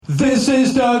This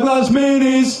is Doug Loves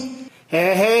Minis.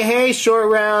 Hey,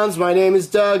 short rounds. My name is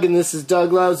Doug, and this is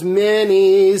Doug Loves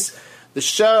Minis, the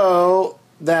show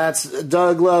that's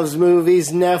Doug Loves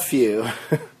Movies' nephew.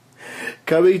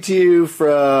 Coming to you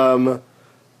from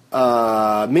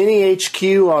Mini HQ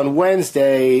on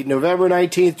Wednesday, November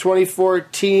 19th,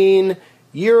 2014,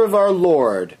 Year of Our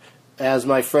Lord. As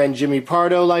my friend Jimmy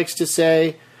Pardo likes to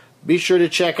say, be sure to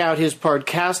check out his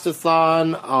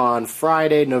Podcastathon on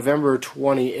Friday, November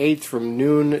 28th from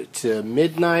noon to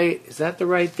midnight. Is that the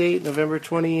right date, November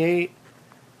 28th?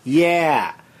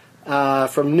 Yeah.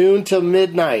 From noon till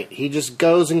midnight. He just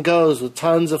goes and goes with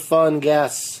tons of fun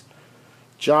guests.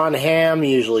 John Hamm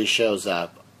usually shows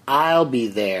up. I'll be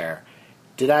there.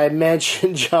 Did I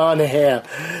mention John Hamm?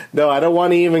 No, I don't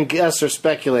want to even guess or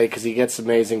speculate because he gets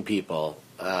amazing people.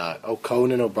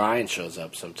 Conan O'Brien shows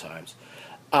up sometimes.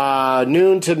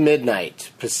 Noon to midnight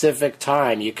Pacific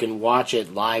time. You can watch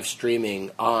it live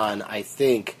streaming on, I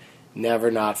think,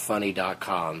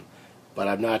 nevernotfunny.com. But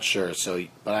I'm not sure,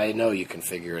 but I know you can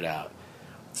figure it out.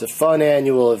 It's a fun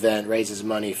annual event, raises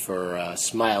money for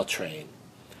Smile Train.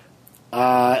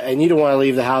 And you don't want to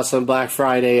leave the house on Black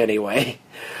Friday anyway.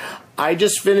 I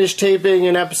just finished taping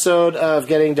an episode of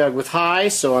Getting Doug with High,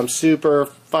 so I'm super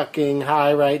fucking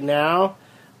high right now.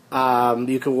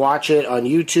 You can watch it on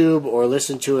YouTube or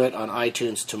listen to it on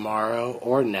iTunes tomorrow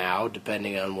or now,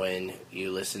 depending on when you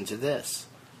listen to this.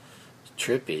 It's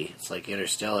trippy. It's like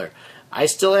Interstellar. I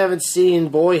still haven't seen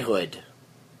Boyhood.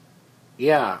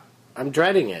 Yeah, I'm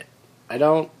dreading it.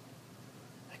 I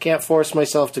can't force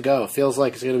myself to go. It feels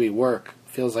like it's going to be work.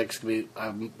 It feels like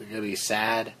I'm going to be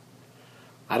sad.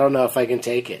 I don't know if I can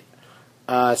take it.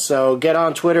 So get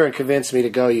on Twitter and convince me to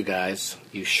go, you guys.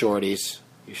 You shorties.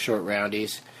 You short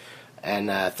roundies.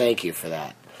 And thank you for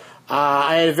that.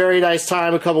 I had a very nice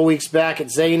time a couple weeks back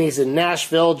at Zany's in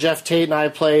Nashville. Jeff Tate and I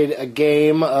played a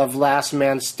game of Last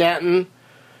Man Stanton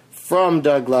from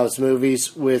Doug Loves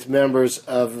Movies with members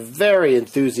of very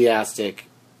enthusiastic,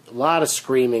 a lot of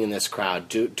screaming in this crowd.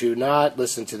 Do not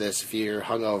listen to this if you're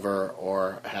hungover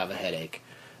or have a headache.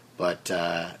 But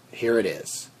here it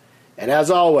is. And as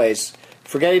always,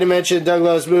 forgetting to mention Doug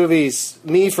Loves Movies,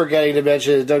 me forgetting to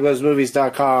mention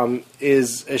DougLovesMovies.com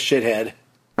is a shithead.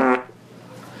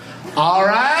 All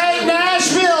right,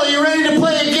 Nashville, you ready to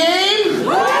play a game?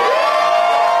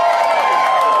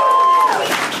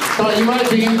 Thought you might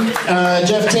be.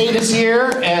 Jeff Tate is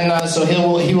here, and so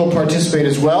he will participate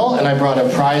as well. And I brought a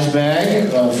prize bag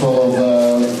full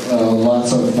of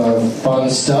lots of fun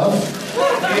stuff.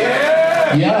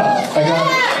 Yeah, I got.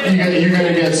 You're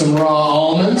gonna get some raw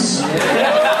almonds.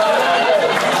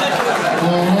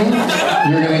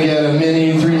 Mm-hmm. You're gonna get a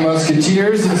mini Three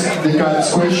Musketeers that got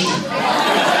squished.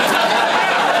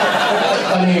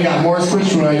 I mean, it got more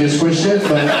squished when I just squished it,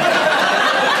 but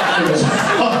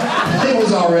it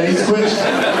was already squished.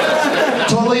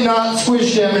 Totally not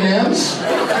squished M&Ms.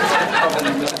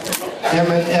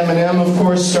 M&M, of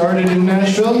course, started in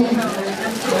Nashville,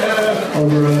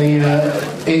 over on the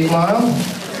 8 Mile.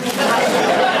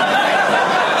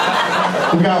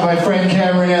 We got my friend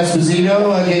Cameron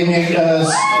Esposito gave me a copy of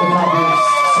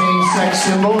Same-Sex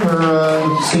Symbol, her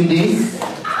CD.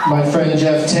 My friend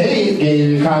Jeff Tate gave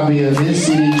me a copy of his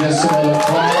CD, Just Another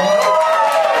Clown.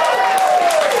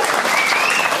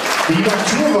 You got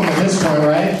 2 of them at this point,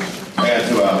 right? I got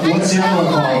 2 out. What's the other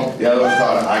one called? The other one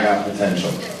called I Got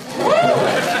Potential.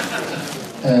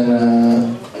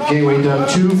 And Gateway Doug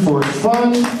 2 for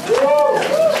fun.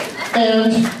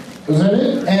 And, was that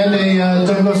it? And a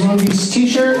Doug Loves Movies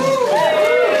t-shirt.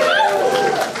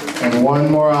 And one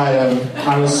more item.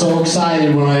 I was so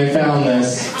excited when I found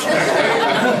this.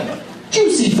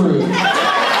 Juicy fruit.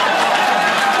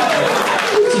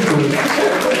 Juicy fruit.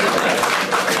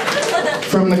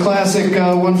 From the classic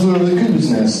One Flew Over the Cuckoo's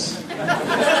Nest.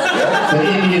 The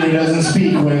Indian who doesn't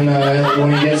speak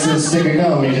when he gets this stick of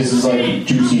gum, he just is like,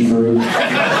 juicy fruit.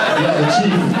 Yeah, the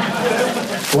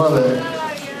chief. Love it.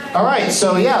 All right,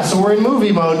 so we're in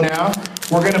movie mode now.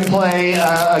 We're gonna play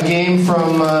a game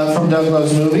from Doug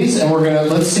Loves Movies, and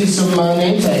let's see some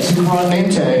name tags. Who brought name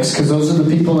tags? Because those are the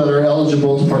people that are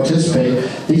eligible to participate.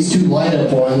 These 2 light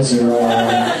up ones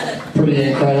are pretty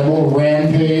incredible.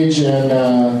 Rampage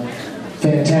and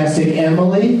Fantastic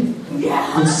Emily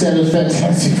instead of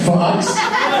Fantastic Fox.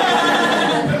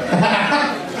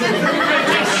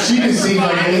 She just seemed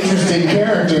like an interesting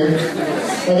character.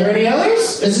 Are there any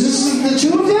others? Is this the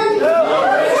 2 of them?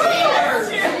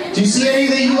 Do you see any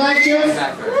that you like, Jeff?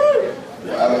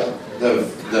 The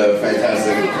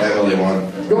Fantastic Emily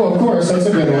one. Oh, of course, that's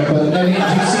a good one. But do you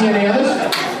see any others?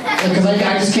 Because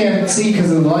I just can't see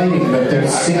because of the lighting, but there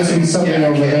seems to be something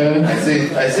over there.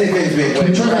 I see things being. Can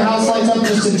we turn the house lights up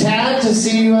just a tad to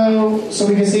see, so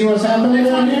we can see what's happening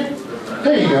around here?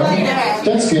 There you go.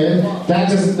 That's good. That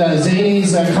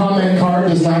Zany's comment card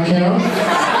does not count.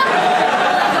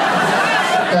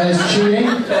 That is cheating.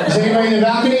 Is anybody in the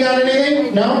balcony got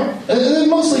anything? No?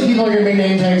 Mostly people are going to make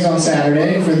name tags on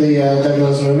Saturday for the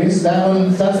Douglas movies.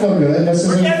 That's no good. This is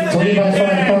a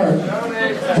 3x5 card.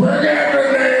 We're getting the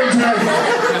name tags.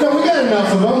 No, we got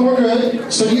enough of them. We're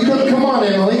good. So you come on,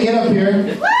 Emily. Get up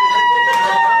here.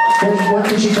 Where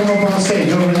can she come up on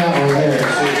stage? Over that one there.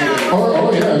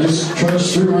 Oh yeah, just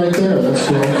trudge through right there. That's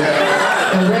cool.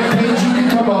 And Rampage, you can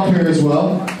come up here as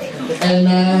well. And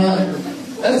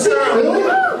that's it, really?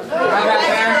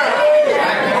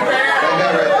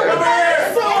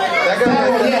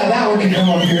 That one can come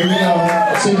up here.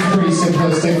 It seems pretty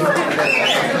simplistic.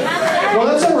 Well,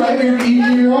 that's all right.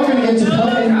 You're all going to get to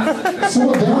play.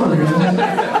 Slow down, man.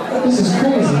 This is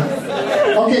crazy.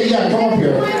 Okay, yeah, come up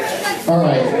here. All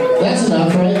right. That's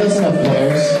enough, right? That's enough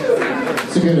players.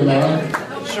 It's a good amount.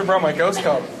 Should have brought my ghost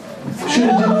cup. Should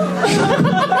have done.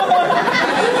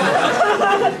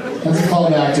 That's a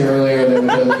callback to earlier,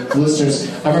 the listeners.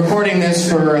 I'm recording this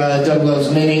for Doug Loves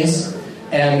Minis,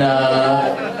 and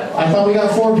I thought we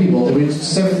got 4 people. Did we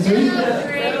just have 3?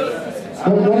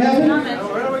 What happened?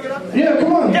 Yeah,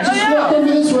 come on. Just walk over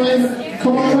this way.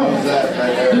 Come on up.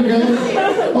 You're good.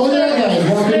 Oh, that guy's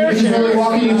walking. He's really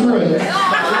walking you through it.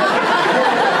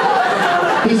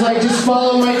 He's like, just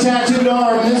follow my tattooed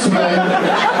arm this way.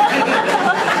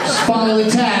 Just follow the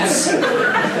tats.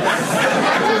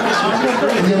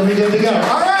 You'll be good to go.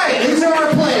 All right, these are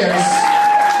our players.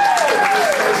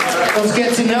 Let's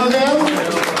get to know them.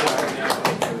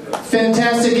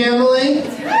 Fantastic Emily.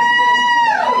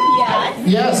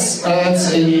 Yes,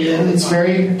 it's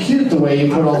very cute the way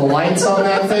you put all the lights on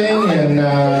that thing,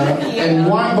 and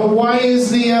why? But why is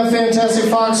the Fantastic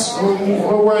Fox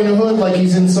wearing a hood like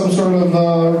he's in some sort of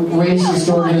racist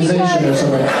organization or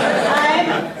something?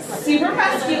 I'm super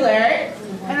muscular,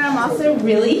 and I'm also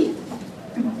really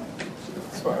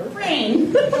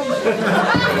brain.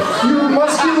 You're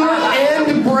muscular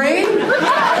and brain?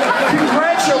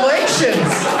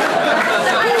 Congratulations!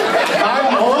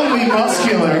 I'm only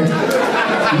muscular.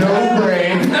 No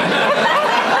brain.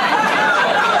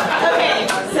 Okay,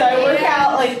 so I work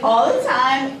out like all the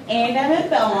time, and I'm a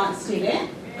Belmont student.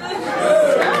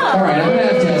 All right, I'm gonna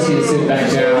have to ask you to sit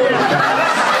back down.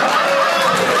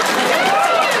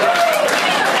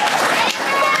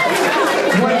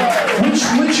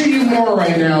 Which are you more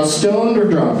right now, stoned or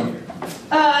drunk?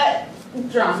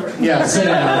 Drunk. Yeah, sit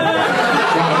down.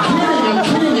 I'm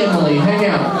kidding, Emily. Hang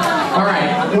out. All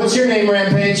right, what's your name,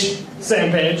 Rampage?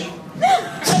 Same page.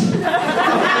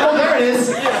 Oh, there it is.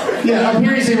 Yeah, up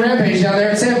here you say Rampage, down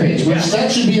there it's Sampage, which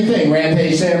that should be a thing.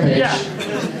 Rampage, Sampage. Yeah.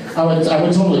 I would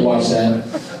totally watch that.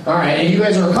 All right, and you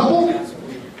guys are a couple?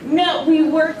 No, we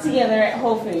work together at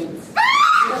Whole Foods.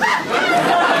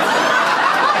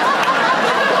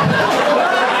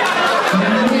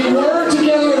 We work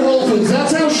together at Whole Foods.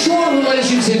 That's how short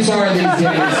relationships are these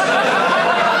days.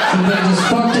 So they just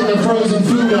fucked in the frozen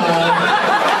food aisle.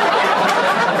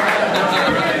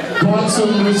 Bought some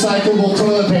recyclable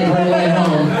toilet paper and went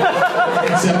home.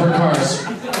 In separate cars.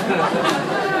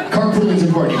 Carpooling's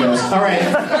important, you guys. All right.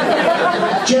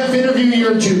 Jeff, interview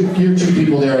your two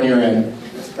people there on your end.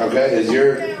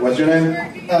 Okay, what's your name?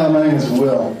 My name is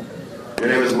Will. Your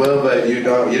name is Will, but you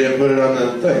didn't put it on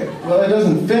the thing. Well, it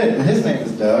doesn't fit. His name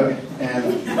is Doug, and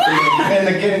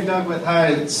the Getting Doug with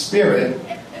High Spirit,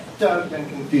 Doug and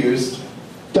Confused.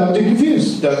 Doug the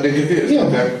Confused. Doug the Confused. Yeah.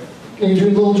 Okay. You drew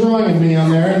a little drawing of me on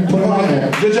there and put it on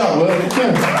there. Good job, Will.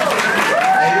 Yeah.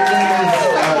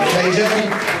 And your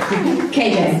name is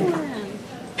KJ.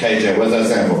 KJ. What's that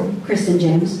stand for? Kristen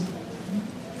James.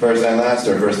 First and last,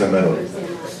 or first and middle?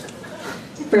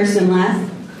 First and last.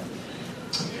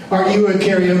 Are you a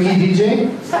karaoke DJ?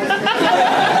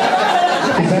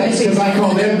 Because I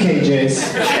call them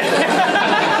KJs.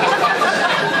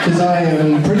 Because I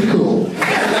am pretty cool.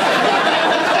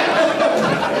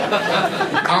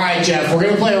 All right, Jeff, we're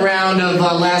going to play a round of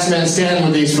Last Man Standing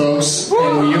with these folks.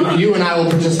 And you and I will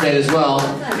participate as well.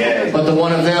 Yeah. But the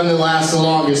one of them that lasts the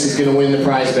longest is going to win the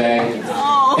prize bag.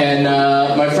 And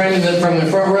my friend from the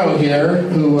front row here,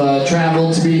 who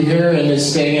traveled to be here and is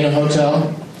staying in a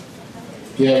hotel.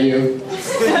 Yeah, you.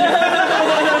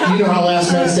 You know how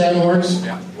Last Man Standing works?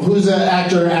 Yeah. Who's an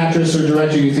actor, actress, or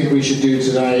director you think we should do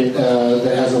tonight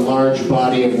that has a large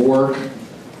body of work?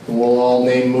 And we'll all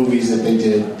name movies that they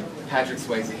did. Patrick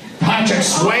Swayze. Patrick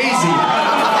Swayze.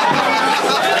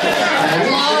 I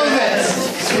love it.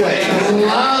 Swayze.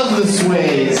 Love the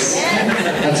Swayze.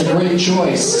 That's a great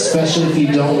choice, especially if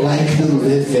you don't like the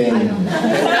living.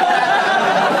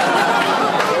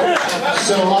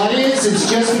 So, audience, it's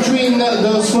just between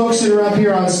those folks that are up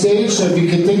here on stage. So, if you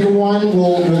can think of one,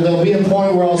 there'll be a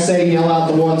point where I'll say yell out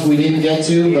the ones we didn't get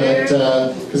to, but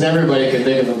because everybody can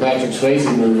think of a Patrick Swayze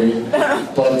movie.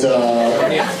 But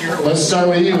let's start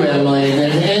with you, Emily.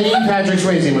 Any Patrick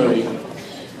Swayze movie?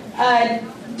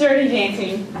 Dirty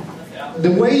Dancing.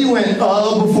 The way you went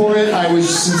before it, I was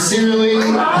sincerely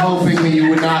hoping that you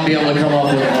would not be able to come up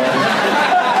with one.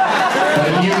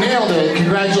 But you nailed it.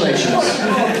 Congratulations.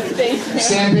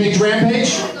 Sam Page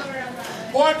Rampage?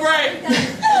 Point Break.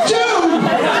 Dude!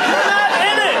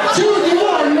 Dude, you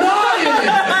are not in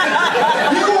it!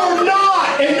 You are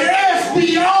not an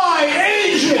FBI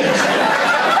agent!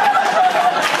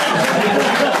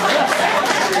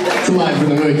 It's a line from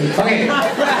the movie. Okay.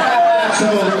 So,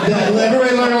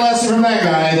 everybody learned a lesson from that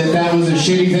guy that was a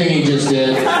shitty thing he just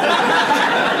did.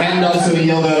 And also he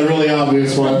yelled out a really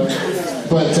obvious one.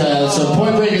 But, so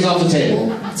Point Break is off the table.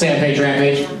 Sam Page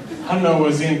Rampage. I don't know,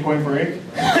 was he in Point Break?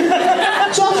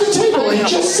 It's off the table, he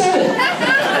just said it.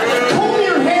 Comb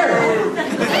your hair.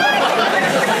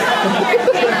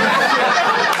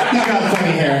 He's got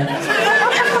funny hair.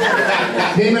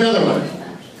 Name another one.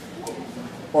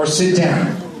 Or sit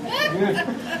down.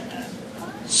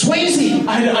 Swayze!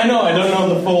 I know, I don't know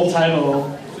the full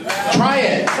title. Try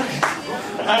it.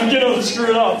 I'm gonna screw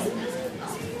it up.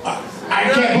 I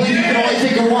can't believe you can only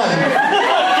think of one. I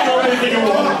can only think of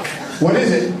one. What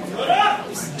is it?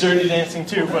 Dirty Dancing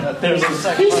 2, but there's a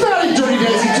second He's one. not in Dirty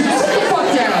Dancing 2. Sit the fuck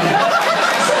down.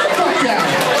 Sit the fuck down.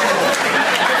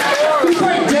 He was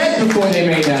probably dead before they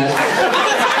made that.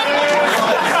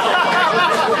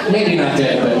 Maybe not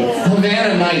dead, but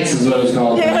Havana Nights is what it was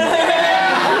called.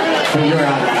 But you're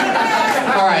out.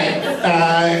 All right.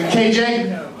 KJ?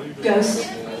 Ghost.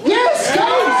 Yes,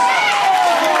 Ghost!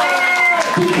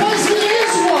 Because he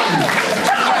is one!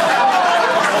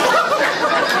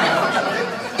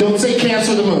 Don't say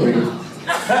cancel the movie.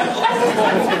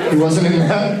 He wasn't in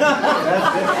that? I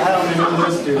don't even know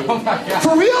this dude.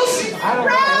 For reals?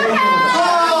 Oh,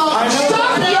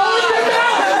 stop yelling at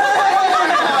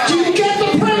that! Do you get the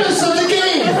premise of the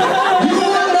game? You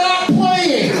are not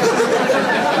playing! I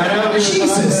don't even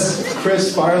Jesus. know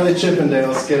Chris Farley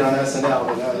Chippendale skit on SNL,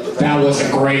 but That was a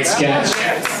great sketch.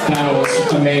 That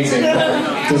was amazing.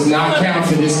 Does not count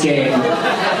for this game.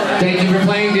 Thank you for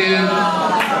playing, dude.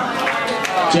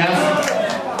 Jeff?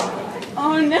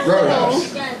 Oh no.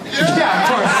 Roadhouse. Yeah, of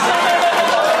course.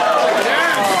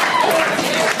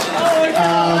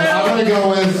 I'm gonna go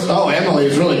with. Oh,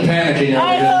 Emily's really panicking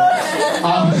over here.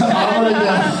 I'm gonna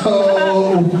go.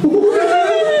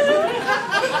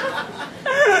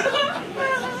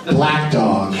 Black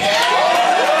Dog.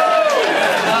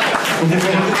 Do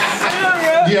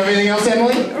you have anything else,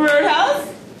 Emily? Roadhouse?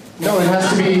 No, it has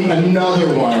to be another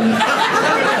one.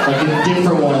 Like a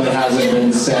different one that hasn't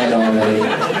been said already.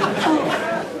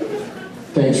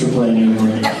 Thanks for playing,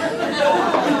 Emily.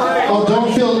 Oh, don't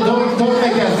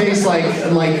make that face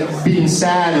like being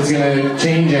sad is gonna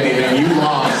change anything. You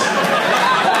lost.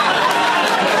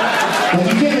 Like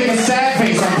you can't make a sad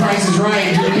face on Price is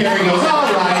Right. Drew Carey goes,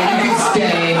 all right, you can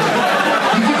stay.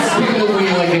 You can spin the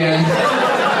wheel again.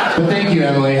 But thank you,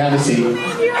 Emily. Have a seat.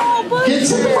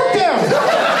 Sit the fuck down.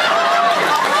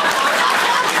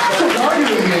 Don't argue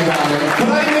with me about it.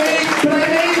 But I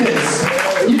made this.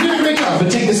 You did a great job. But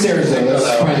take the stairs though.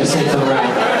 That's probably the safer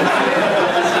route.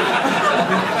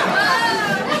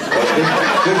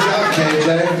 Good job,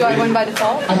 KJ. Do I win by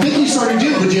default? I think you sort of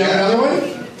do. Would you have another one?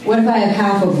 What if I have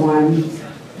half of one?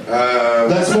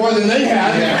 That's more than they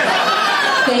had.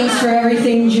 Thanks for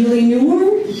everything, Julie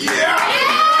Newmar.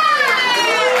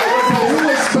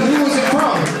 But who was it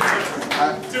from?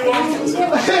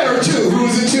 There, two. Who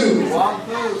was it to?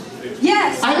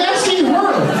 Yes. I'm asking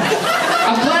her.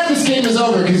 I'm glad this game is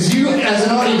over because you, as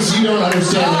an audience, you don't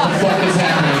understand what the fuck is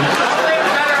happening.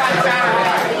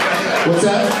 What's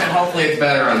that? And hopefully it's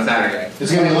better on Saturday.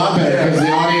 It's going to be a lot better because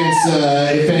the audience,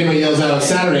 if anybody yells out on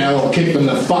Saturday, I will kick them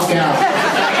the fuck out.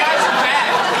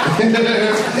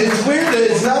 It's weird that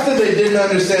it's not that they didn't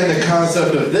understand the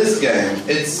concept of this game.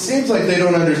 It seems like they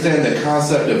don't understand the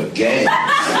concept of games.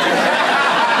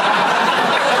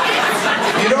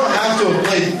 You don't have to have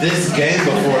played this game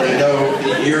before to know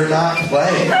you're not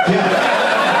playing.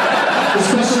 Yeah.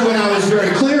 Especially when I was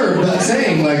very clear about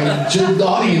saying, like, the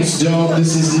audience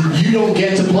you don't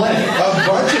get to play. A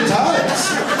bunch of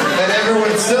times. And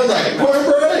everyone's still like, point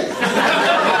break.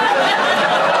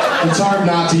 It's hard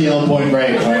not to yell Point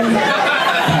Break when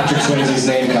Patrick Swayze's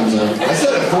name comes up. I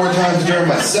said it 4 times during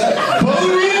my set. But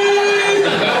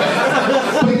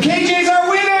KJ's our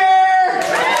winner!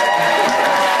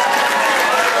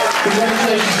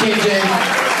 Congratulations, KJ.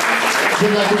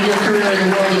 Good luck with your career in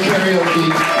the world of karaoke.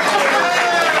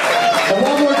 And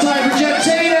one more time for Jeff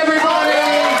Tate, everybody!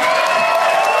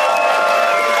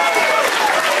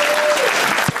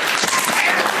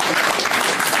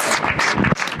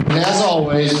 And as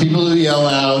always, people who yell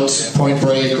out Point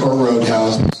Break or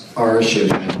Roadhouse are a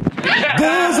shithead.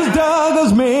 This is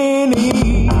Douglas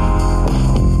Mini.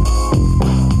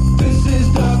 This is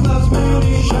Douglas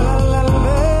Mini.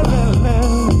 Sha-la-la-la-la-la.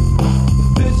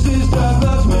 This is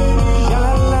Douglas Mini.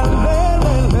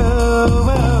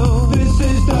 Sha-la-la-la-la-la. This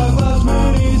is Douglas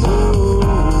Mini.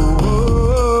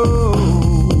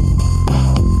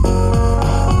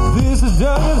 This is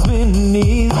Douglas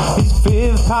Mini. His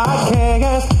 5th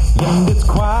podcast, and it's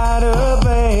quite a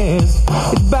blast.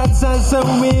 It's bite-sized, so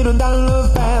it'll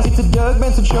download fast. It's a Doug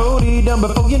Benson show, done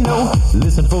before you know.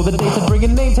 Listen for the dates and bring a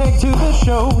name tag to the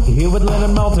show. Here with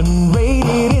Leonard Maltin,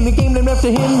 rated in the game named after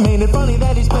him. Made it funny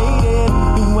that he's played it.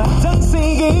 Do I done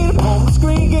singing on the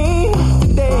screen game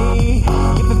today?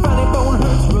 If the funny bone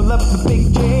hurts, roll up the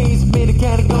big J's. Made a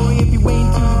category if you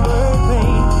ain't to the bird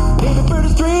plane. David Bird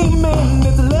is dreaming,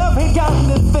 it's a love-hate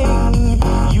kind of thing.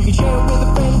 You can share it with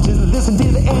a friend, just listen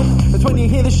to the end. That's when you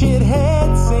hear the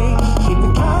shithead sing. Keep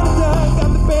it kind of Doug,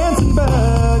 I'm the Benson Bug.